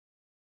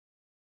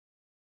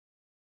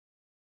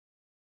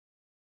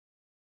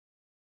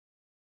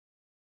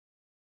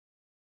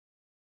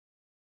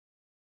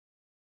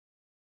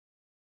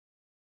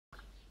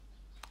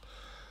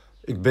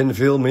Ik ben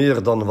veel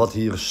meer dan wat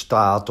hier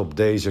staat op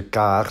deze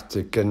kaart.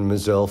 Ik ken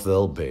mezelf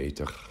wel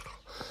beter.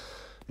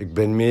 Ik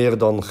ben meer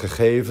dan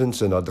gegevens,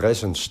 een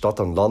adres, een stad,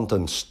 een land,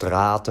 een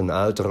straat, een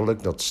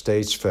uiterlijk dat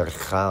steeds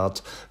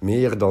vergaat.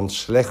 Meer dan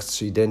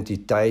slechts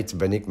identiteit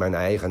ben ik mijn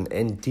eigen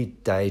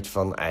entiteit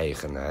van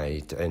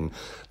eigenheid. En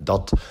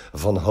dat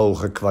van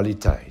hoge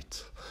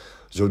kwaliteit.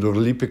 Zo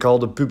doorliep ik al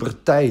de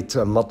puberteit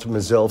en mat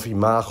mezelf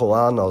imago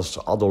aan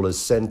als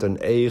adolescent een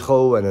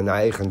ego en een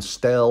eigen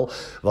stijl,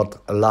 wat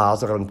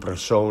later een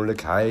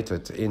persoonlijkheid,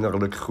 het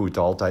innerlijk groeit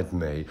altijd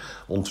mee.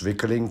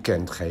 Ontwikkeling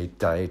kent geen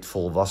tijd,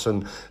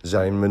 volwassen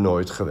zijn me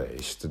nooit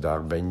geweest.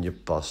 Daar ben je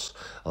pas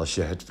als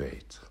je het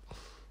weet.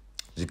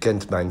 Je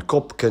kent mijn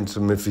kop, kent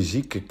mijn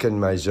fysiek, ik ken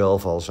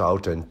mijzelf als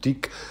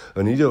authentiek.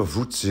 En ieder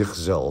voedt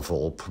zichzelf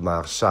op,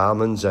 maar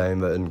samen zijn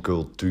we een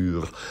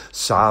cultuur.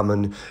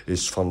 Samen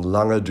is van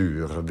lange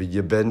duur. Wie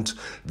je bent,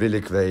 wil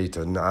ik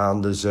weten,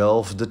 aan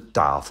dezelfde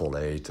tafel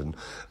eten.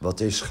 Wat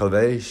is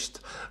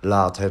geweest,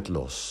 laat het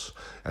los.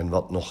 En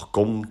wat nog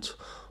komt,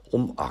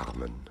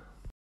 omarmen.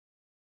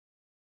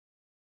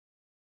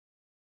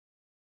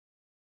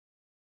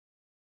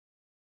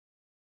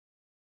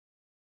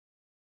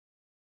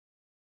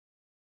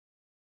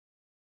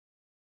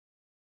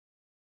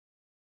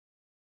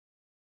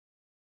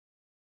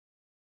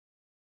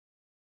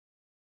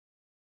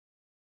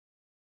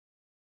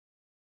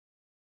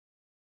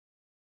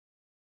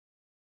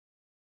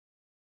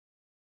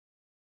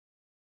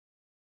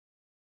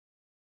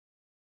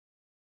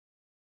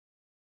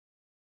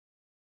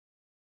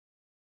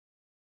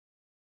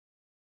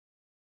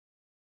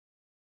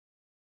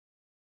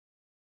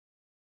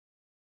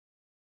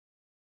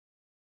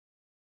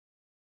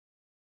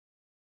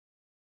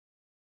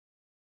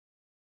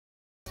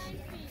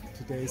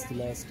 Today is the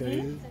last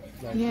day,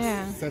 like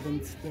Yeah. the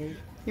 7th day.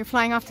 You're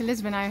flying off to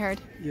Lisbon, I heard.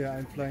 Yeah,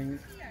 I'm flying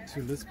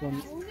to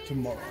Lisbon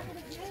tomorrow.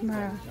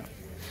 Tomorrow. Yeah.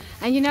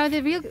 And you know,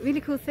 the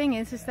really cool thing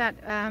is that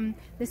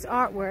this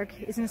artwork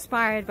is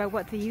inspired by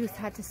what the youth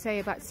had to say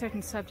about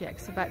certain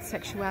subjects, about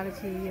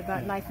sexuality,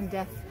 about life and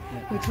death.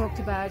 We talked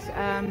about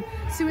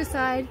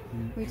suicide,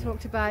 we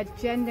talked about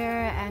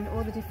gender and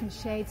all the different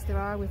shades there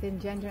are within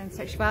gender and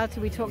sexuality.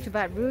 We talked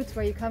about roots,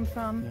 where you come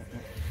from.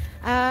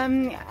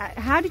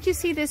 How did you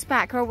see this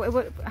back,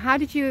 or how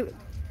did you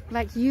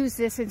use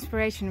this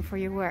inspiration for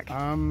your work?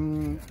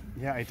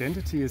 Yeah,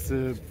 identity is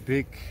a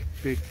big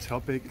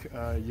topic.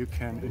 You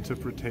can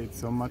interpret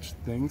so much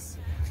things.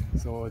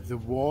 So the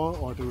war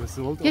or the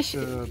result of the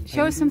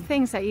show us some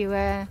things that you...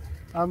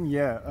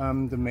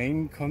 the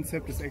main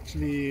concept is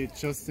actually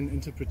just an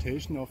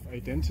interpretation of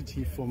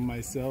identity for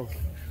myself,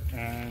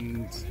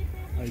 and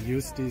I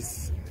use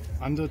these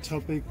under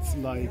topics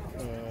like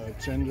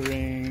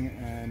gendering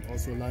and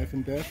also life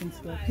and death and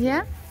stuff.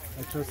 Yeah?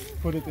 I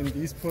just put it in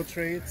these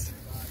portraits.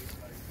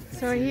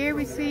 So here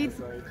we see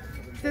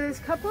this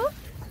couple.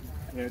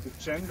 Yeah, the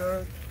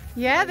gender.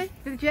 Yeah,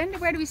 the gender.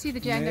 Where do we see the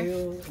gender?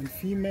 Male and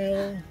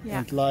female, Yeah.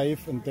 and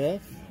life and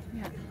death.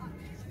 Yeah.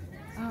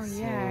 Oh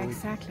yeah, So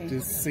exactly.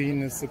 This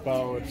scene is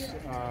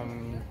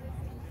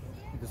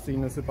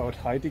about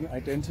hiding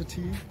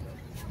identity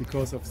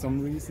because of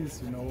some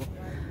reasons. You know,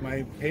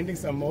 my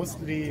paintings are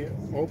mostly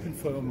open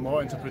for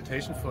more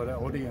interpretation for the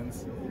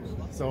audience.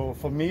 So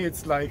for me,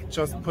 it's like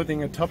just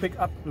putting a topic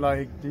up,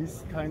 like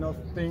this kind of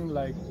thing,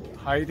 like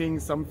hiding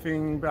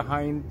something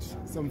behind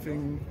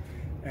something,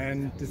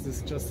 and this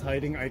is just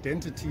hiding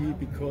identity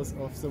because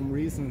of some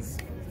reasons.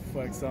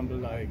 For example,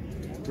 like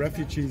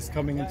refugees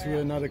coming into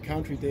another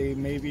country, they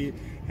maybe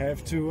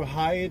have to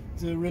hide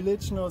the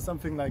religion or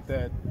something like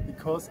that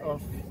because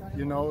of,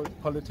 you know,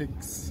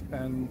 politics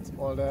and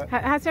all that.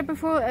 Has there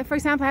before, for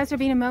example, has there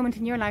been a moment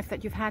in your life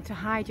that you've had to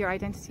hide your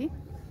identity?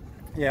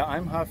 Yeah,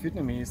 I'm half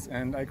Vietnamese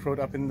and I grew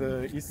up in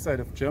the east side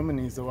of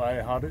Germany, so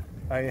I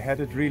had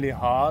it really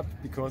hard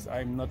because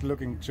I'm not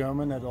looking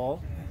German at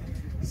all.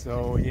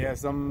 So yeah,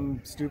 some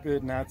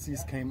stupid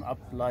Nazis came up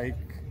like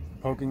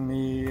poking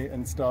me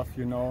and stuff,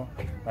 you know,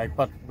 like,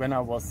 but when I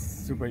was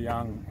super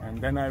young, and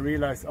then I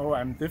realized, oh,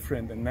 I'm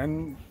different, and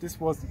then this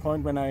was the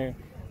point when I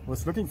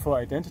was looking for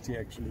identity,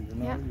 actually, you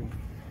know. Yeah.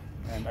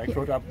 And I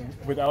grew up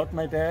without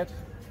my dad,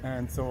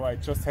 and so I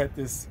just had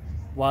this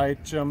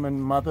white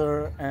German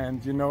mother,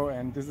 and you know,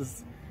 and this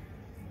is,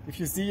 if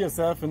you see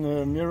yourself in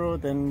a mirror,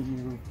 then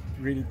you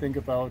really think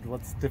about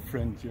what's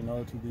different, you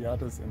know, to the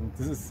others. And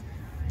this is,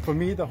 for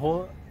me, the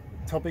whole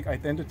topic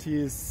identity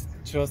is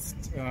just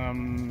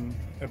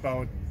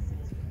about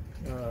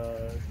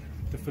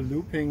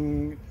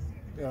developing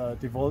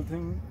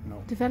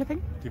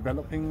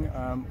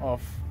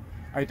of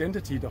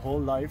identity the whole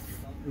life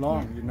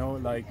long. You know,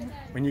 like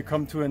when you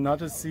come to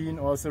another scene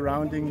or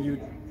surrounding,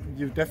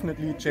 you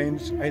definitely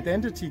change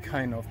identity,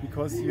 kind of,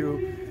 because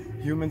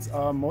humans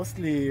are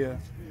mostly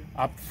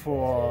up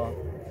for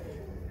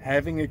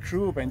having a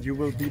group, and you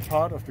will be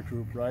part of the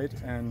group, right?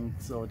 And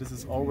so this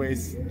is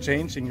always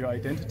changing. Your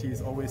identity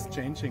is always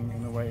changing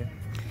in a way.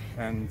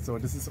 And so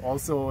this is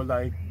also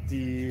like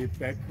the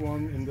back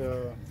one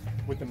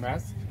with the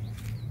mask.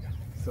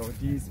 So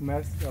these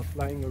masks are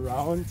flying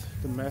around.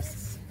 The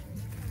masks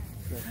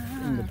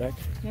in the back.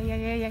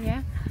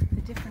 Yeah.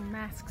 The different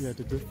masks. Yeah,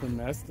 the different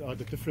masks are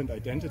the different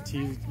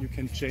identities you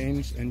can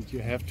change, and you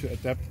have to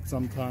adapt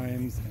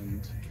sometimes.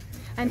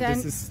 And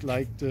this is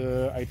like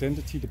the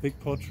identity, the big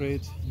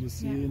portrait you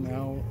see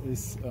now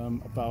is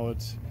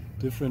about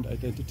different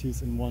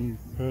identities in one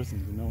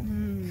person, you know.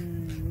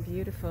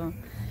 Beautiful.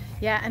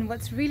 Yeah, and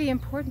what's really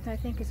important, I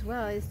think, as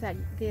well, is that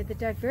the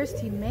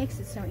diversity makes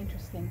it so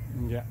interesting.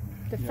 Yeah.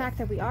 The fact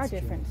that we are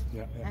different,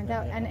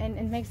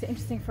 and makes it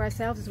interesting for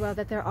ourselves as well,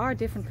 that there are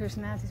different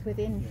personalities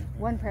within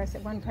one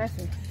person,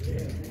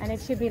 and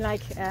it should be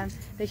like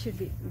they should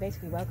be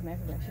basically welcome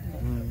everywhere,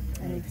 shouldn't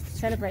they? And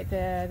celebrate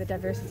the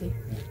diversity.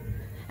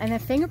 And a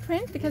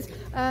fingerprint, because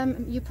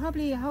you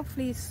probably,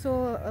 hopefully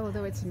saw,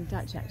 although it's in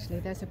Dutch actually,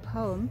 there's a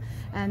poem,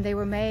 and they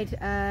were made.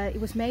 It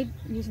was made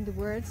using the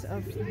words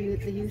of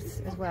the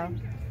youth as well.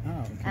 Oh,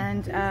 okay.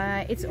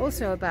 And it's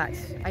also about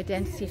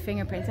identity,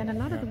 fingerprints, and a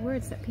lot of the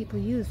words that people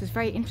use was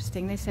very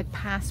interesting. They said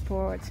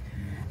passport,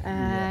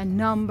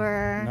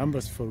 number.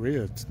 Numbers for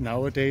real.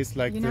 Nowadays,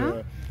 like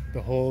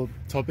the whole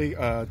topic,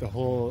 the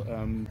whole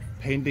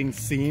painting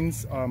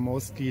scenes are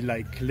mostly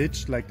like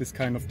glitch, like this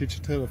kind of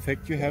digital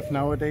effect you have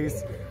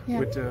nowadays. Yeah.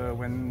 With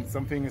when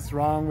something is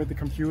wrong with the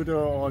computer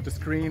or the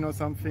screen or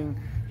something,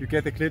 you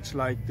get a glitch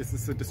like this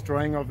is a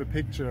destroying of a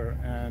picture,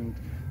 and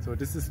so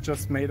this is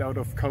just made out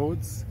of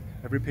codes.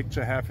 Every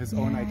picture have his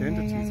own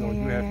identity, so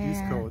you have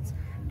these codes.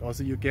 And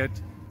also you get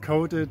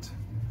coded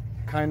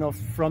kind of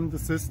from the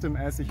system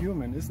as a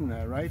human, isn't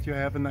there, right? You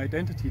have an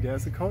identity,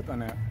 there's a code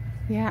on it.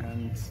 Yeah.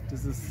 And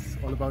this is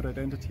all about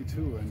identity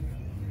too,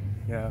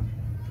 and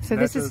so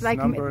this is like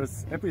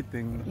numbers,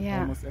 everything,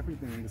 almost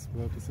everything in this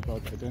world is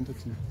about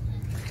identity.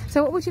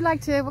 So what would you like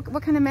to,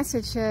 what kind of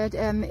message,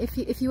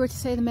 if you were to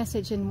say the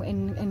message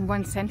in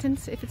one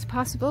sentence, if it's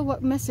possible,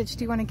 what message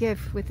do you want to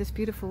give with this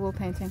beautiful wall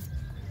painting?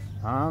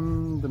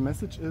 The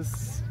message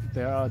is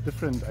there are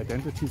different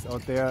identities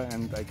out there,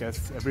 and I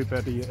guess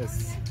everybody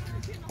is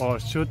or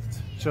should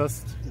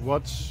just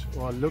watch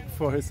or look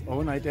for his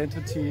own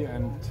identity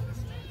and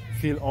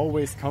feel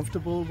always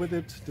comfortable with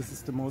it. This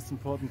is the most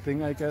important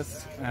thing, I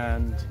guess,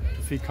 and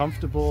to feel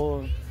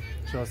comfortable,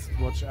 just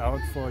watch out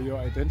for your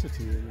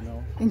identity, you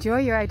know. Enjoy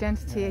your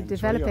identity,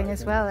 developing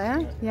as well,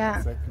 eh? Yeah,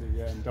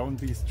 exactly, and don't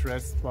be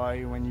stressed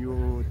by when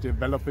you're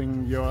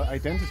developing your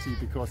identity,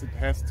 because it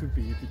has to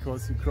be,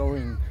 because you're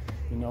growing,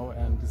 you know,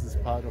 and this is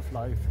part of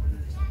life.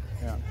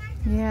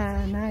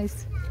 Yeah,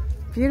 nice.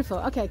 Beautiful.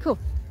 Okay, cool.